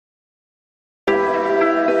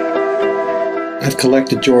I've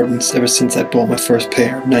collected Jordans ever since I bought my first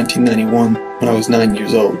pair in 1991 when I was 9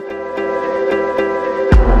 years old.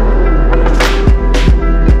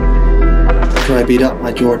 After I beat up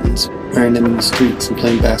my Jordans, wearing them in the streets and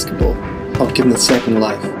playing basketball, I would give them a second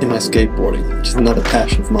life in my skateboarding, which is another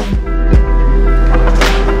passion of mine.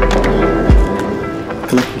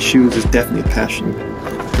 Collecting shoes is definitely a passion,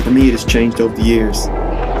 but for me it has changed over the years.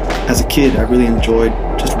 As a kid, I really enjoyed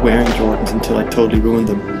just wearing Jordans until I totally ruined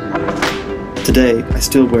them. Today, I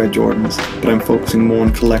still wear Jordans, but I'm focusing more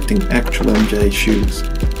on collecting actual MJ shoes,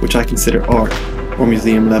 which I consider art or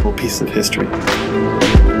museum-level pieces of history.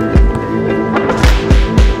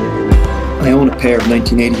 I own a pair of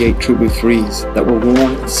 1988 True Blue 3s that were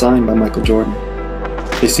worn and signed by Michael Jordan.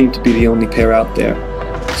 They seem to be the only pair out there,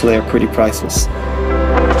 so they are pretty priceless.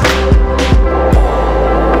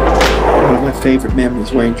 One of my favourite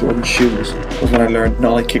memories wearing Jordan shoes was when I learned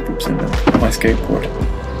nollie kickflips in them on my skateboard.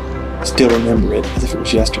 I still remember it as if it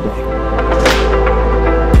was yesterday.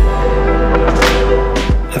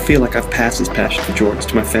 I feel like I've passed this passion for Jordans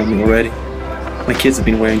to my family already. My kids have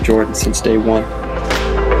been wearing Jordans since day one.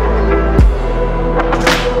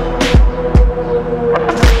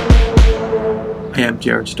 I am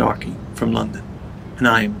Gerard Starkey from London, and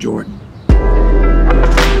I am Jordan.